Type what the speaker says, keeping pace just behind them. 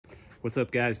What's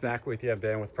up, guys? Back with you. I'm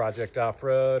Ben with Project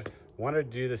Off-Road. Wanted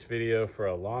to do this video for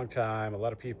a long time. A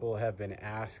lot of people have been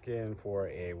asking for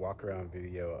a walk-around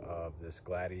video of this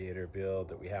Gladiator build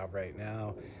that we have right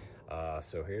now.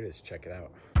 So here it is. Check it out.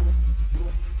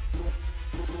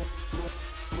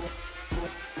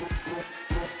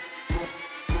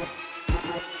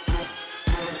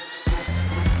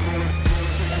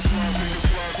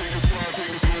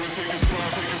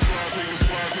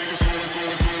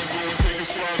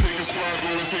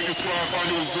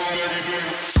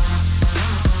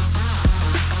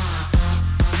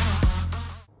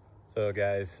 So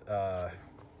guys,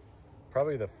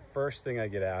 probably the first thing I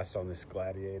get asked on this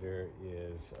Gladiator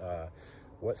is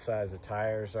what size of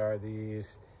tires are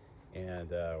these,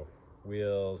 and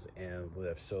wheels and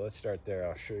lifts. So let's start there.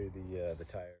 I'll show you the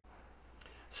tire.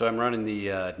 So I'm running the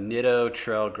Diode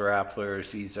Trail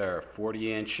grapplers. These are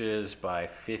 40 inches by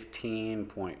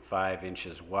 15.5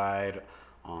 inches wide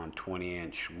on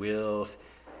 20-inch wheels.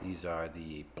 These are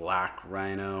the Black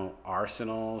Rhino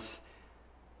Arsenals.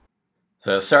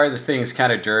 So sorry this thing's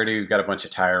kind of dirty. We've got a bunch of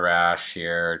tire rash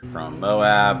here from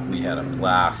Moab. We had a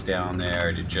blast down there.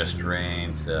 It just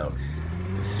rained, so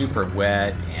it's super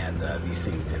wet, and these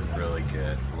things did really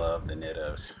good. Love the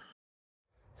Nidos.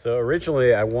 So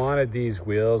originally I wanted these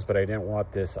wheels, but I didn't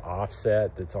want this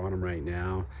offset that's on them right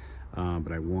now.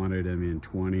 But I wanted them in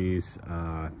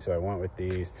 20s, so I went with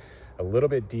these. A little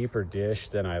bit deeper dish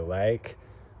than I like,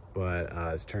 but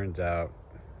as it turns out,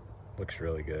 looks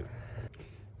really good.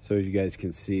 So as you guys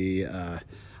can see, I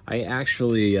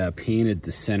actually painted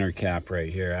the center cap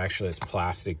right here. Actually, it's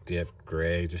plastic dipped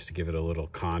gray just to give it a little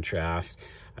contrast.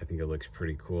 I think it looks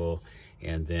pretty cool.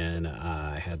 And then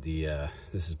I had the,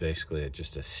 this is basically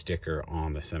just a sticker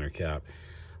on the center cap.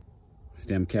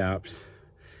 Stem caps.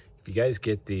 If you guys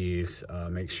get these,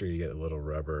 make sure you get a little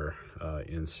rubber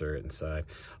insert inside.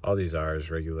 All these are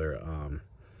is regular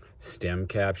stem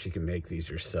caps. You can make these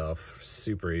yourself,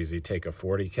 super easy. Take a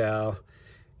 40 cal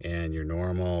and your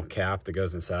normal cap that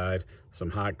goes inside,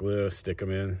 some hot glue, stick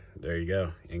them in. There you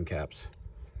go, end caps.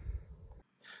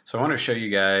 So I want to show you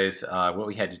guys what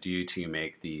we had to do to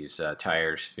make these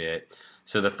tires fit.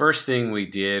 So the first thing we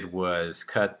did was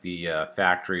cut the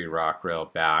factory rock rail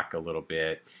back a little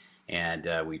bit, and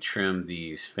we trimmed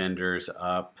these fenders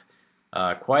up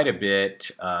quite a bit.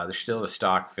 They're still the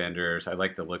stock fenders. I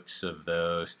like the looks of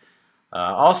those.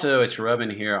 Also, it's rubbing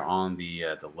here on the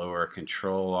lower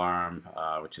control arm,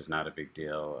 which is not a big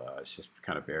deal. It's just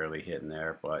kind of barely hitting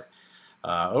there, but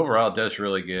overall it does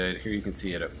really good. Here you can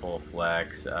see it at full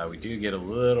flex. We do get a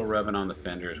little rubbing on the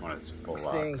fenders when it's full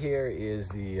lock. Thing here is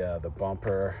the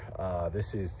bumper.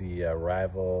 This is the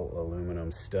Rival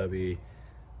aluminum stubby.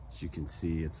 As you can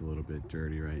see, it's a little bit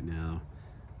dirty right now.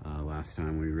 Last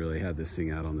time we really had this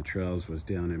thing out on the trails was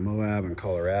down in Moab and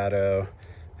Colorado.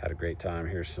 Had a great time.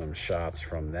 Here's some shots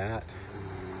from that.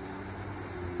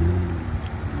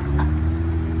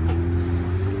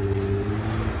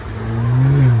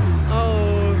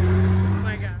 Oh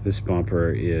my God. This bumper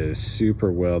is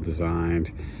super well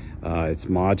designed. It's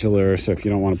modular, so if you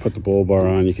don't want to put the bull bar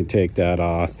on, you can take that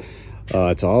off.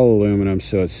 It's all aluminum,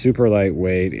 so it's super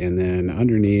lightweight, and then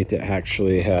underneath it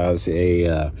actually has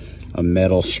a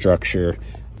metal structure,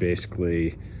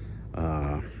 basically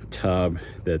tub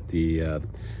that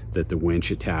the winch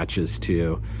attaches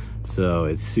to, so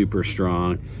it's super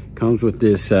strong. Comes with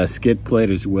this skid plate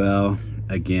as well.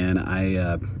 Again,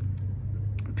 I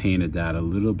painted that a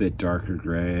little bit darker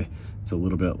gray. It's a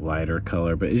little bit lighter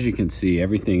color, but as you can see,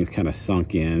 everything's kind of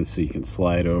sunk in, so you can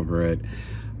slide over it.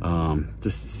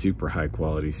 Just super high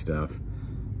quality stuff.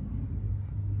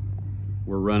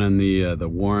 We're running the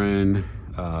Warren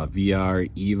VR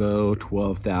Evo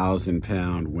 12,000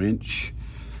 pound winch.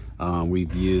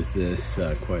 We've used this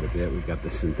quite a bit. We've got the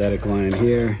synthetic line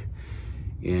here,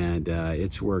 and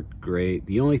it's worked great.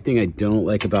 The only thing I don't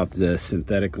like about the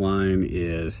synthetic line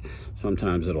is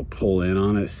sometimes it'll pull in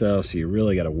on itself, so you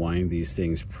really got to wind these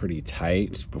things pretty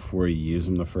tight before you use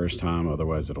them the first time,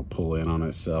 otherwise it'll pull in on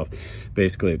itself.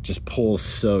 Basically, it just pulls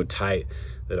so tight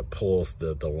that it pulls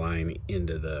the line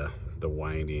into the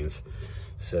windings.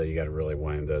 So you got to really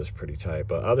wind those pretty tight.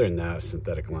 But other than that,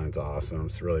 synthetic line's awesome.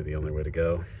 It's really the only way to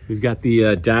go. We've got the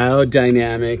Diode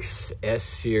Dynamics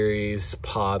S-series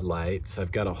pod lights.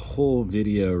 I've got a whole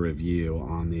video review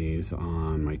on these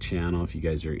on my channel if you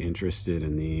guys are interested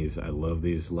in these. I love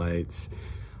these lights.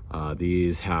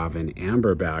 These have an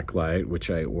amber backlight,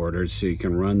 which I ordered, so you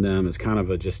can run them as kind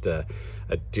of just a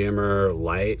dimmer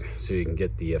light, so you can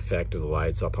get the effect of the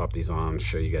lights. I'll pop these on and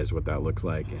show you guys what that looks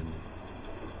like.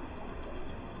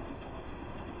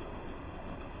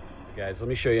 Guys, let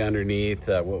me show you underneath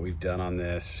what we've done on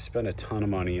this. We spent a ton of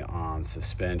money on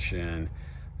suspension.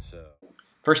 So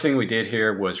first thing we did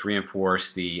here was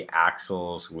reinforce the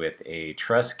axles with a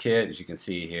truss kit, as you can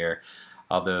see here.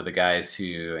 Although the guys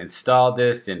who installed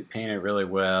this didn't paint it really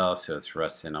well, so it's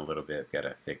rusting a little bit. Got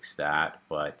to fix that,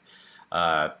 but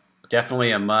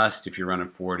definitely a must if you're running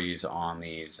 40s on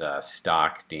these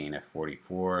stock Dana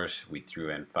 44s. We threw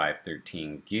in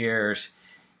 513 gears,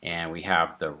 and we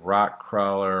have the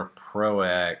Krawler Pro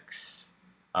X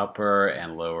upper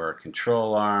and lower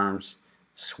control arms,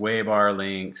 sway bar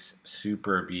links,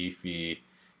 super beefy.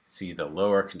 See the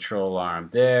lower control arm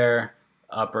there,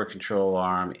 upper control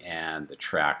arm, and the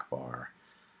track bar.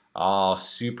 All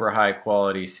super high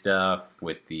quality stuff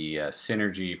with the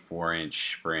Synergy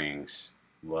 4-inch springs.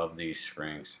 Love these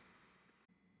springs.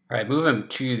 All right, moving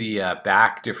to the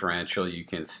back differential, you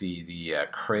can see the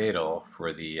cradle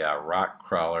for the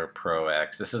Krawler Pro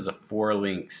X. This is a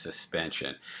 4-link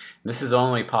suspension. This is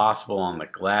only possible on the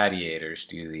Gladiators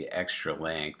due to the extra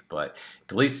length, but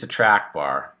deletes the track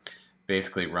bar.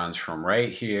 Basically runs from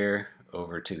right here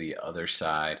over to the other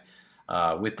side.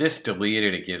 With this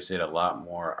deleted, it gives it a lot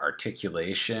more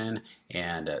articulation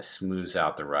and smooths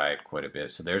out the ride quite a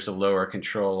bit. So there's the lower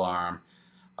control arm,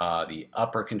 the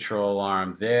upper control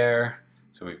arm there.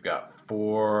 So we've got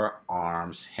 4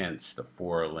 arms, hence the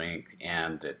 4-link,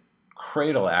 and the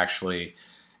cradle actually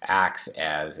acts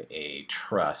as a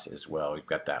truss as well. We've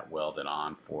got that welded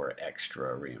on for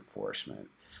extra reinforcement.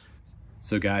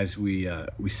 So guys, we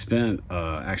spent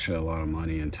actually a lot of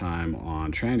money and time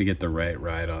on trying to get the right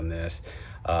ride on this.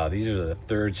 These are the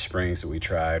 3rd springs that we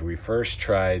tried. We first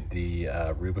tried the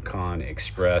Rubicon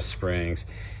Express springs,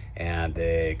 and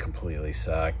they completely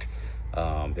sucked.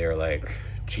 They were like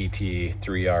GT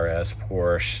 3RS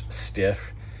Porsche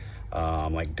stiff,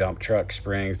 like dump truck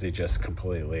springs. They just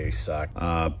completely sucked.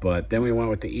 But then we went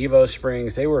with the Evo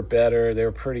springs. They were better. They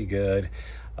were pretty good.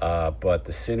 But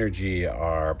the Synergy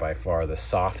are by far the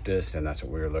softest, and that's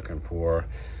what we were looking for.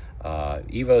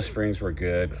 Evo springs were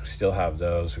good. Still have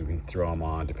those. We can throw them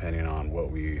on depending on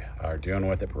what we are doing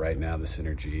with it. But right now the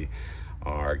Synergy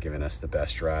are giving us the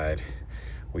best ride.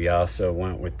 We also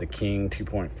went with the King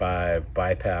 2.5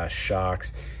 bypass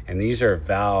shocks, and these are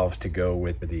valves to go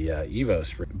with the Evo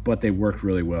spring, but they worked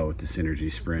really well with the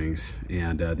Synergy springs,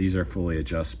 and these are fully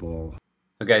adjustable.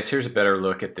 So guys, here's a better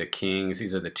look at the Kings.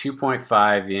 These are the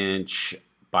 2.5-inch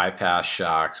bypass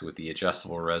shocks with the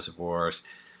adjustable reservoirs.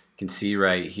 You can see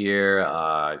right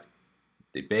here,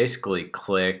 they basically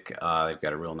click. They've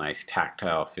got a real nice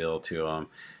tactile feel to them.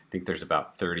 I think there's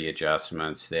about 30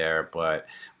 adjustments there, but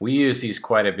we use these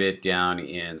quite a bit down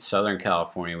in Southern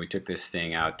California. We took this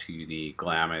thing out to the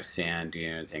Glamis sand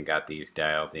dunes and got these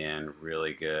dialed in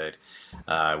really good.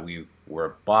 We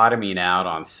were bottoming out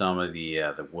on some of the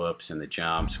whoops and the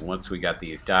jumps. Once we got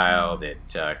these dialed, it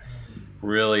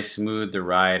really smoothed the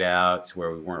ride out to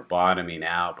where we weren't bottoming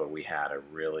out, but we had a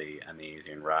really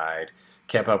amazing ride.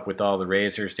 Kept up with all the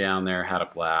razors down there, had a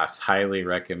blast. Highly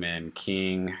recommend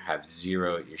King. Have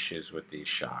 0 issues with these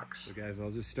shocks. So guys,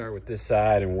 I'll just start with this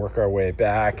side and work our way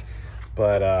back.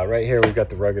 But right here we've got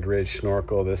the Rugged Ridge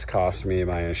snorkel. This cost me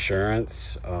my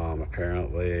insurance.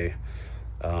 Apparently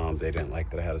they didn't like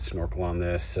that I had a snorkel on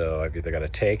this, so I've either got to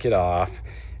take it off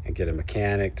and get a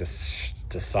mechanic to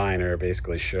sign or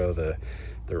basically show the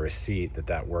receipt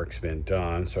that work's been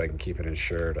done so I can keep it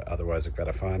insured. Otherwise I've got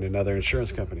to find another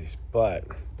insurance company. But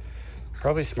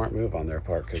probably a smart move on their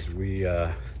part, because we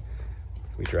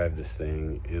drive this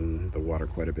thing in the water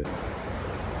quite a bit.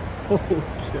 Oh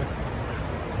shit.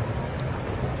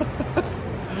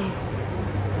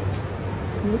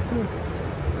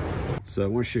 So I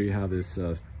want to show you how this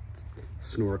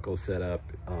snorkel setup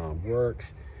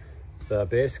works. So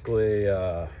basically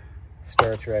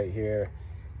starts right here.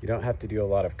 You don't have to do a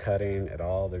lot of cutting at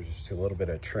all. There's just a little bit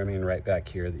of trimming right back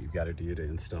here that you've got to do to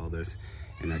install this,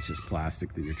 and that's just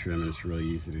plastic that you're trimming. It's really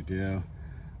easy to do.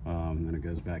 And then it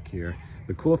goes back here.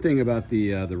 The cool thing about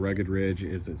the Rugged Ridge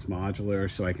is it's modular,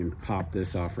 so I can pop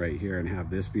this off right here and have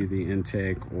this be the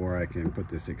intake, or I can put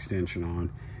this extension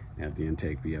on and have the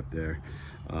intake be up there.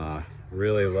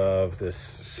 Really love this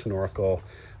snorkel.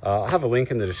 I'll have a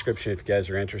link in the description if you guys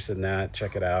are interested in that.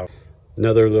 Check it out.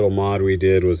 Another little mod we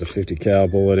did was a 50 cal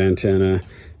bullet antenna.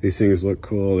 These things look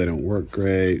cool. They don't work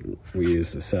great. We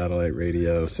use the satellite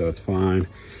radio, so it's fine.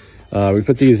 We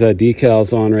put these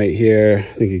decals on right here.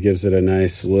 I think it gives it a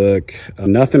nice look.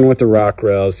 Nothing with the rock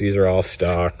rails. These are all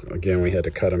stock. Again, we had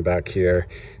to cut them back here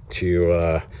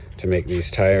to make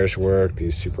these tires work,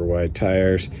 these super wide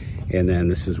tires. And then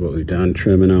this is what we've done,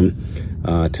 trimming them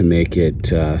to make it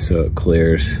so it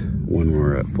clears when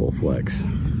we're at full flex.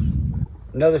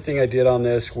 Another thing I did on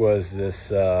this was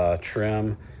this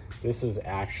trim. This is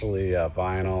actually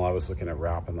vinyl. I was looking at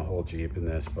wrapping the whole Jeep in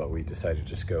this, but we decided to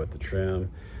just go with the trim.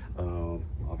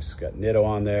 Obviously got Nitto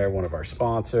on there, one of our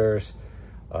sponsors.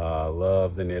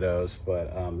 Love the Nittos,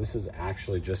 but this is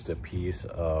actually just a piece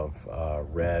of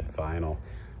red vinyl.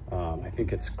 I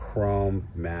think it's chrome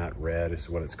matte red is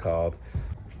what it's called.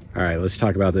 All right, let's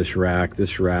talk about this rack.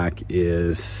 This rack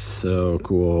is so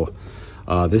cool.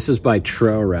 This is by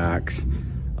Trailrax.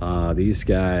 These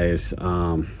guys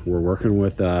were working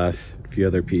with us, a few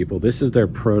other people. This is their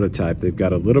prototype. They've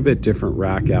got a little bit different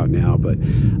rack out now, but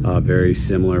very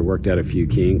similar. Worked out a few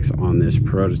kinks on this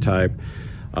prototype.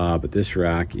 But this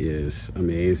rack is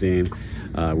amazing.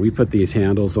 We put these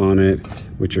handles on it,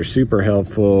 which are super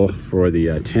helpful for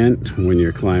the tent when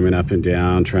you're climbing up and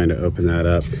down, trying to open that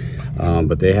up.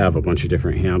 But they have a bunch of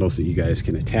different handles that you guys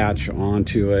can attach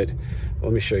onto it.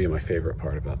 Let me show you my favorite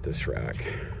part about this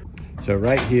rack. So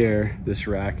right here, this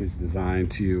rack is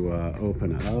designed to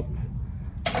open up,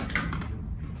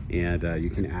 and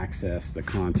you can access the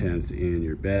contents in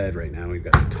your bed. Right now we've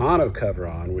got the tonneau cover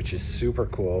on, which is super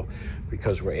cool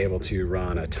because we're able to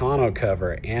run a tonneau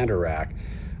cover and a rack,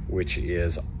 which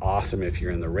is awesome if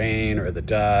you're in the rain or the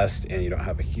dust and you don't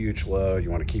have a huge load.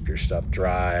 You want to keep your stuff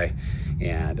dry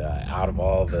and out of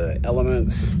all the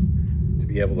elements. To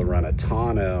be able to run a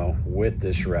tonneau with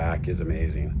this rack is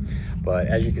amazing. But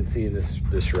as you can see,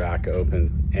 this rack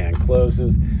opens and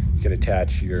closes. You can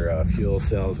attach your fuel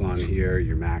cells on here,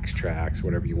 your max tracks,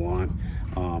 whatever you want,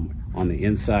 on the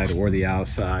inside or the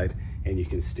outside, and you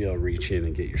can still reach in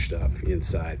and get your stuff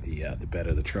inside the bed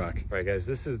of the truck. All right, guys,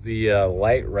 this is the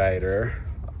Literider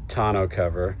tonneau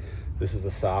cover. This is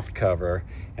a soft cover,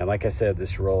 and like I said,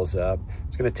 this rolls up.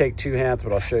 It's going to take two hands,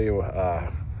 but I'll show you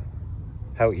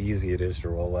how easy it is to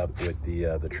roll up with the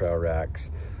Trailrax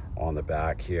on the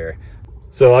back here.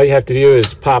 So all you have to do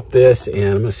is pop this,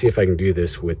 and I'm gonna see if I can do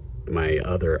this with my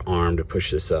other arm to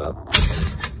push this up.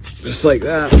 Just like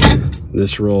that.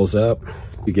 This rolls up.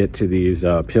 You get to these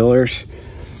pillars.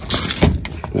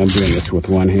 I'm doing this with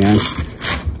one hand.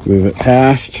 Move it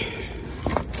past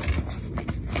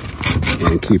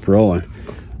and keep rolling.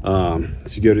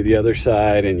 So you go to the other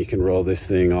side and you can roll this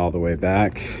thing all the way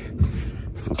back.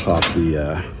 I'll pop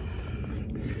the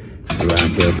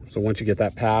rack up. So once you get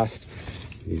that past,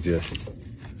 you just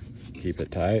keep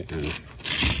it tight and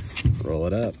roll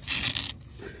it up.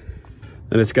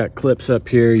 And it's got clips up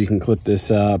here. You can clip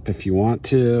this up if you want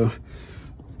to,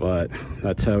 but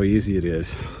that's how easy it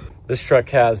is. This truck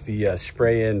has the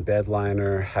spray-in bed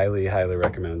liner. Highly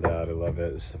recommend that. I love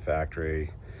it. It's the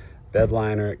factory bed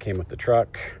liner. It came with the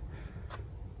truck.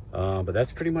 But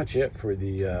that's pretty much it for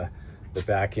the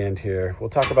back end here. We'll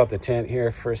talk about the tent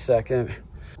here for a second.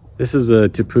 This is a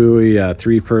Tepui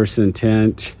 3-person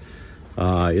tent.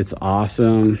 It's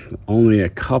awesome. Only a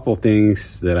couple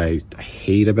things that I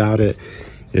hate about it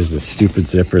is the stupid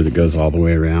zipper that goes all the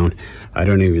way around. I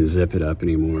don't even zip it up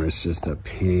anymore. It's just a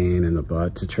pain in the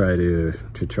butt to try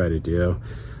to do.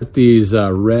 Put these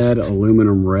red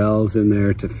aluminum rails in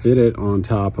there to fit it on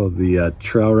top of the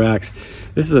Trailrax.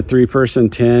 This is a 3-person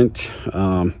tent.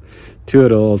 2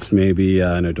 adults, maybe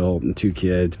an adult and 2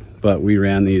 kids. But we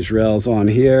ran these rails on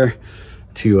here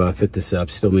to fit this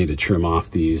up. Still need to trim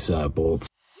off these bolts.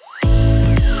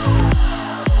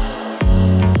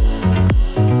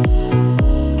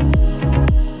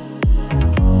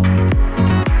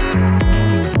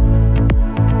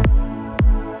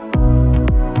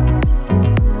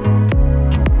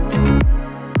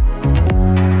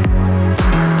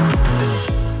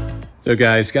 So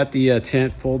guys, got the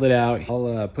tent folded out.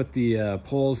 I'll put the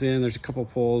poles in. There's a couple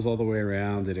poles all the way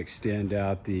around that extend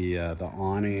out the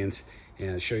awnings,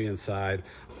 and show you inside.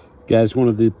 Guys, one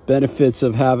of the benefits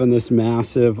of having this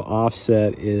massive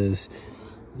offset is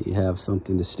you have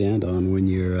something to stand on when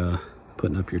you're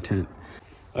putting up your tent.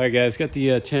 All right guys, got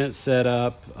the tent set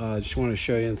up. Just want to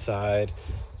show you inside.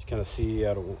 You kind of see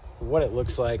what it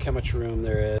looks like, how much room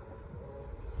there is.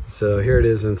 So here it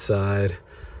is inside.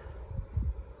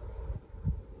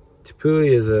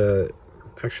 Tepui is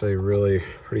actually really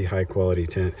pretty high quality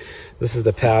tent. This is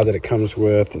the pad that it comes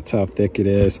with. That's how thick it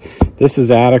is. This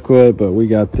is adequate, but we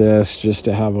got this just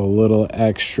to have a little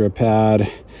extra pad.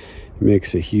 It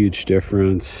makes a huge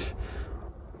difference.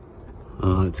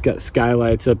 It's got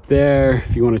skylights up there.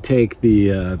 If you want to take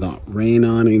the rain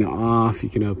awning off, you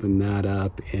can open that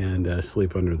up and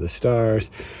sleep under the stars.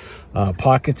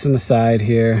 Pockets in the side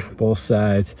here, both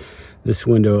sides. This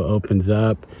window opens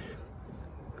up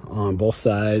on both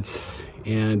sides,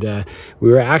 and we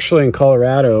were actually in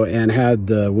Colorado and had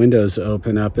the windows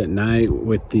open up at night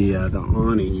with the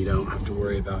awning. You don't have to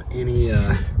worry about any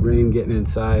rain getting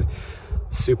inside.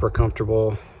 super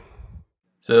comfortable.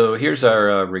 So here's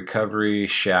our recovery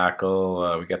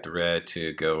shackle. We got the red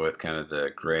to go with kind of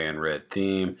the gray and red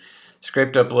theme.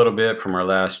 Scraped up a little bit from our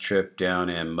last trip down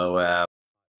in Moab.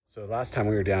 So last time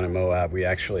we were down in Moab, we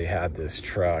actually had this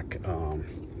truck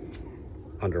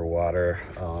underwater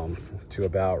to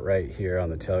about right here on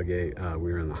the tailgate.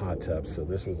 We were in the hot tub, so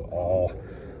this was all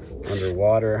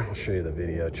underwater. I'll show you the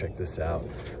video, check this out.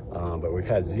 But we've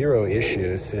had zero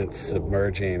issues since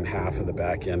submerging half of the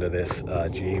back end of this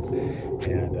Jeep.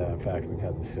 And in fact, we've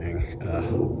had this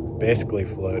thing basically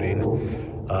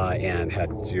floating and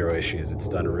had zero issues. It's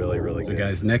done really, really good. So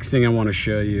guys, next thing I want to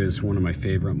show you is one of my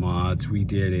favorite mods. We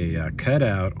did a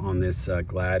cutout on this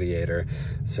Gladiator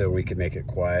so we could make it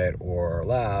quiet or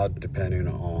loud depending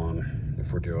on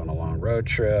if we're doing a long road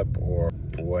trip or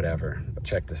whatever. But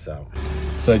check this out.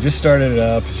 So I just started it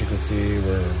up. As you can see,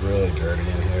 we're really dirty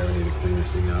in here. We need to clean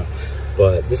this thing up.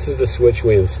 But this is the switch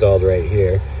we installed right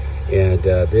here. And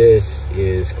this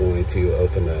is going to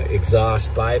open the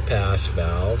exhaust bypass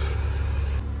valve.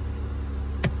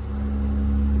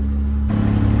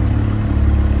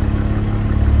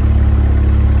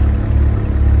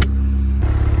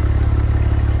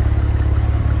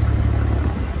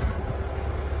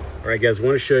 All right, guys, I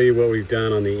want to show you what we've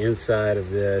done on the inside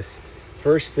of this.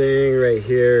 First thing right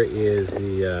here is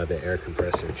the air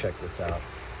compressor. Check this out.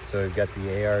 So we've got the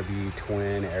ARB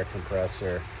twin air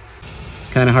compressor.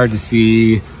 Kind of hard to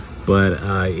see, but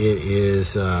it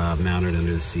is mounted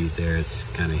under the seat there. It's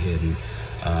kind of hidden.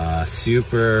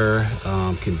 Super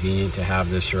convenient to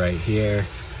have this right here.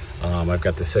 I've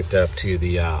got this hooked up to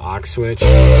the aux switch.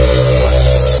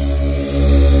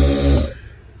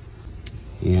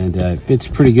 And it fits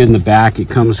pretty good in the back. It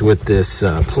comes with this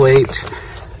plate.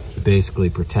 Basically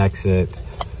protects it.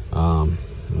 I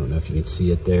don't know if you can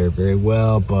see it there very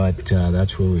well, but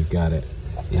that's where we've got it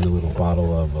in a little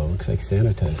bottle of looks like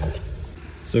sanitizer.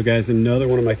 So guys, another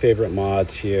one of my favorite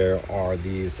mods here are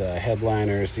these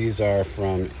headliners. These are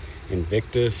from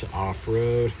Invictus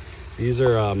Offroad. These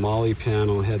are Molly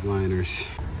panel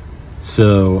headliners.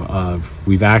 So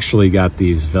we've actually got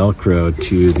these Velcro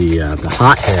to the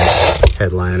hot head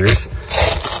headliners.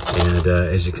 And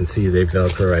as you can see, they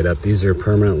Velcro right up. These are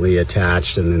permanently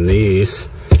attached, and then these,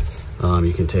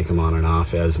 you can take them on and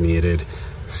off as needed.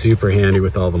 Super handy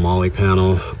with all the Molly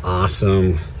panel.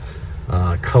 Awesome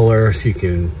color, so you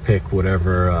can pick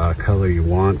whatever color you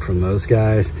want from those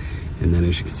guys. And then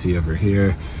as you can see over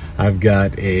here, I've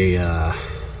got a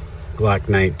Glock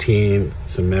 19,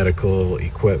 some medical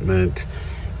equipment,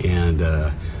 and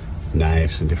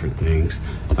knives and different things.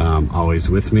 Always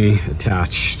with me,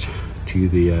 attached to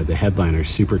the headliner.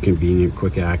 Super convenient,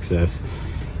 quick access.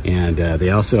 And they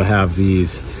also have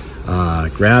these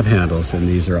grab handles, and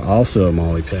these are also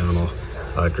Molly panel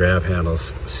grab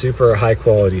handles. Super high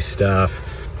quality stuff.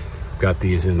 Got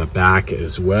these in the back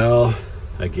as well.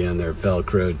 Again, they're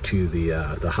Velcroed to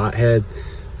the hot head,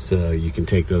 so you can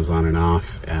take those on and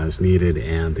off as needed,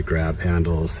 and the grab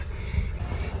handles.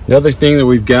 Another thing that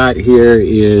we've got here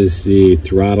is the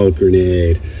throttle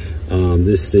grenade.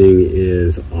 This thing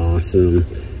is awesome.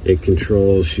 It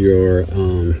controls your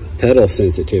pedal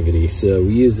sensitivity. So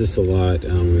we use this a lot.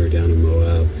 We were down in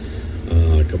Moab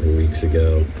a couple of weeks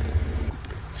ago.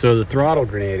 So the throttle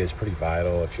grenade is pretty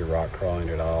vital if you're rock crawling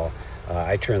at all.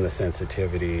 I turn the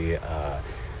sensitivity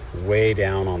way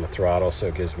down on the throttle, so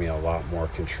it gives me a lot more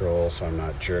control, so I'm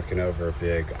not jerking over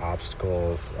big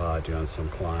obstacles, doing some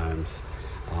climbs.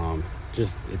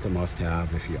 Just, it's a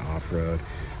must-have if you off-road.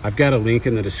 I've got a link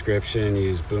in the description.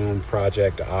 Use Boom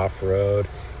Project Off-Road,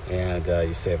 and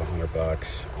you save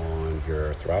 $100 on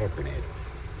your throttle grenade.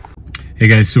 Hey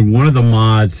guys, so one of the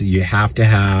mods that you have to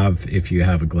have if you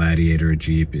have a Gladiator or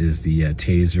Jeep is the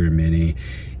Tazer Mini.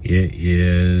 It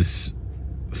is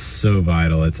so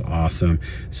vital. It's awesome.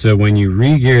 So when you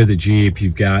re-gear the Jeep,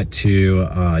 you've got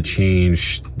to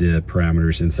change the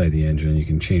parameters inside the engine. You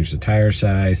can change the tire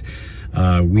size.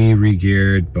 We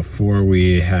re-geared before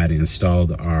we had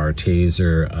installed our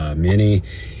Tazer Mini,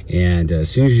 and as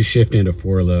soon as you shift into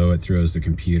 4-low, it throws the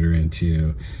computer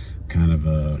into kind of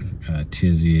a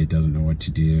tizzy. It doesn't know what to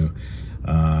do.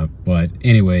 But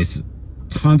anyways,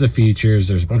 tons of features.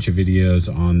 There's a bunch of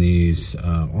videos on these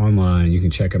online. You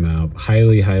can check them out.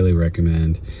 Highly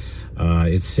recommend.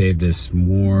 It's saved us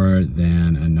more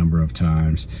than a number of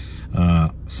times.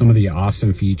 Some of the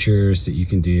awesome features that you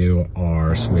can do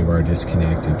are sway bar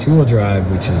disconnect and two-wheel drive,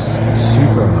 which is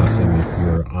super awesome if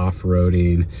you're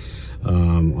off-roading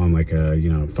on like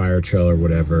a fire trail or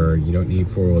whatever. You don't need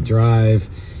four-wheel drive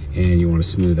and you want to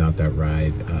smooth out that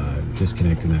ride.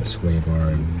 Disconnecting that sway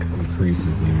bar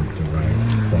increases the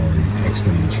ride quality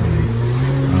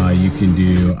exponentially. You can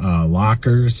do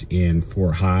lockers in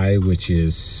 4 high, which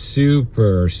is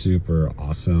super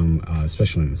awesome,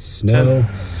 especially in the snow.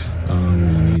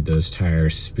 You need those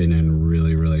tires spinning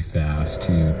really fast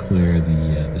to clear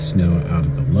the snow out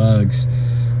of the lugs.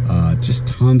 Just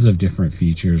tons of different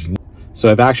features.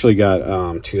 So I've actually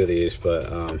got 2 of these,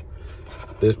 but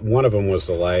one of them was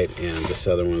the light and this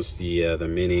other one's the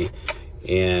mini,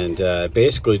 and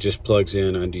basically just plugs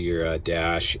in under your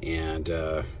dash, and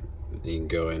you can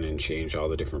go in and change all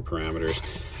the different parameters.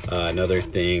 Another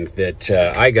thing that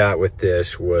I got with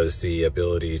this was the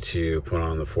ability to put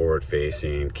on the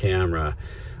forward-facing camera,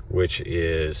 which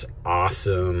is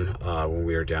awesome. When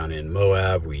we were down in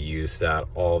Moab, we used that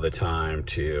all the time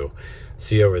to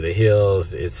see over the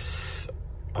hills. It's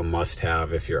a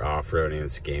must-have if you're off-roading.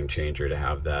 It's a game changer to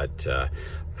have that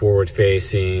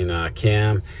forward-facing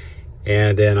cam.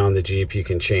 And then on the Jeep, you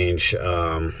can change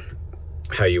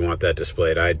how you want that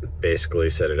displayed. I basically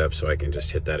set it up so I can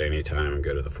just hit that anytime and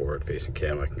go to the forward-facing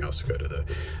cam. I can also go to the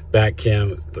back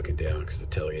cam. It's looking down because the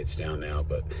tailgate's down now,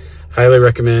 but highly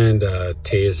recommend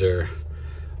Tazer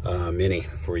Mini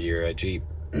for your Jeep.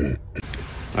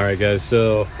 All right, guys,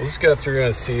 so we'll just go through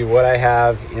and see what I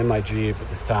have in my Jeep at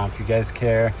this time. If you guys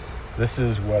care, this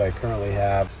is what I currently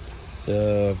have.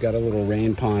 So I've got a little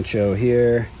rain poncho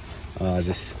here,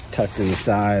 just tucked in the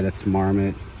side. That's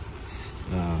Marmot.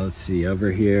 Let's see,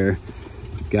 over here,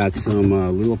 got some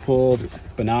Leupold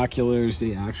binoculars.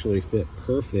 They actually fit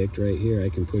perfect right here. I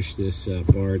can push this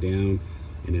bar down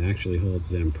and it actually holds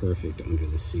them perfect under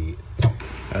the seat.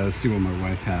 Let's see what my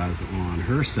wife has on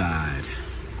her side.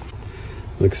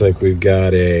 Looks like we've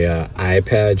got a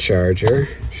iPad charger.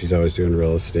 She's always doing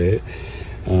real estate.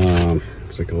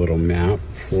 Looks like a little map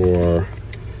for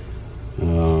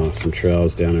some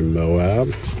trails down in Moab.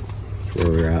 That's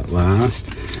where we were at last.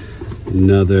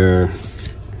 Another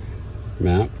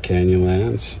map,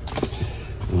 Canyonlands.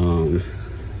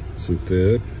 Some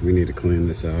food. We need to clean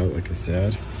this out, like I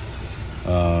said.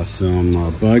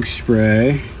 Some bug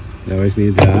spray. You always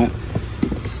need that.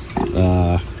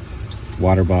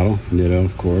 Water bottle, Ditto,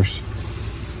 of course.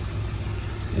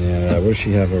 And what does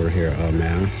she have over here? A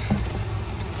mask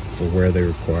for where they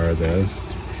require those.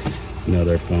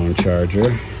 Another phone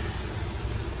charger.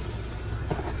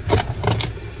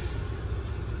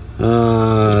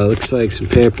 Looks like some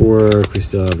paperwork. We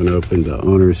still haven't opened the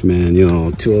owner's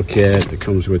manual, toolkit that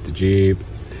comes with the Jeep.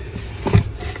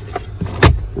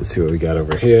 Let's see what we got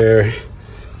over here.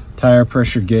 Tire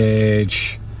pressure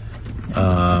gauge.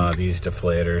 These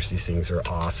deflators, these things are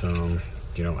awesome.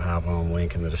 If you don't have them,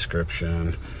 link in the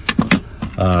description.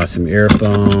 Some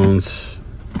earphones.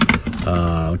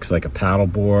 Looks like a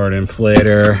paddleboard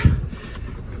inflator.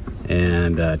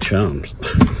 And chums.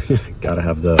 Gotta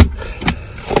have those.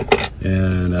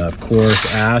 And of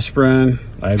course, aspirin,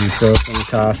 ibuprofen,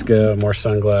 Costco, more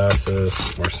sunglasses.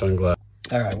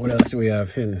 All right, what else do we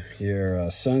have in here?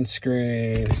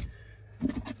 Sunscreen,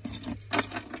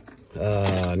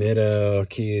 Nitto,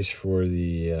 keys for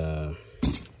the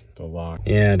lock.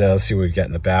 And let's see what we've got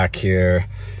in the back here.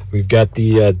 We've got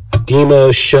the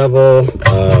Demo shovel.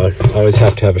 Always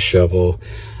have to have a shovel.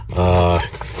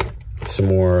 Some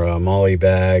more Molly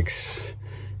bags.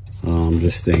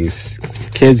 Just things.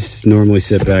 Kids normally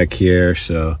sit back here,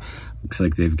 so looks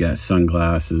like they've got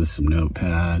sunglasses, some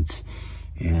notepads,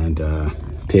 and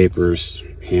papers,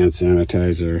 hand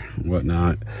sanitizer,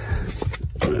 whatnot.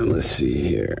 And let's see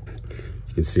here.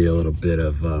 You can see a little bit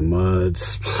of mud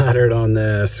splattered on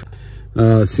this.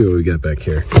 Let's see what we got back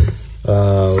here.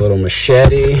 A little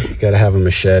machete. Gotta have a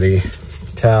machete.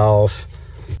 Towels.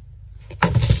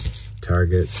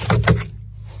 Targets.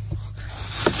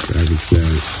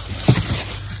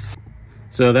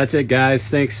 So that's it, guys.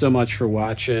 Thanks so much for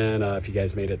watching. If you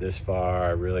guys made it this far, I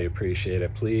really appreciate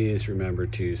it. Please remember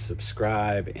to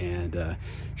subscribe and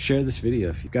share this video.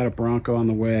 If you've got a Bronco on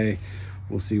the way,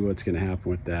 we'll see what's going to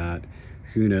happen with that.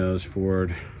 Who knows?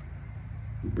 Ford,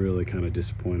 really kind of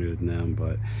disappointed in them,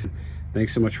 but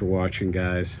thanks so much for watching,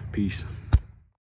 guys. Peace.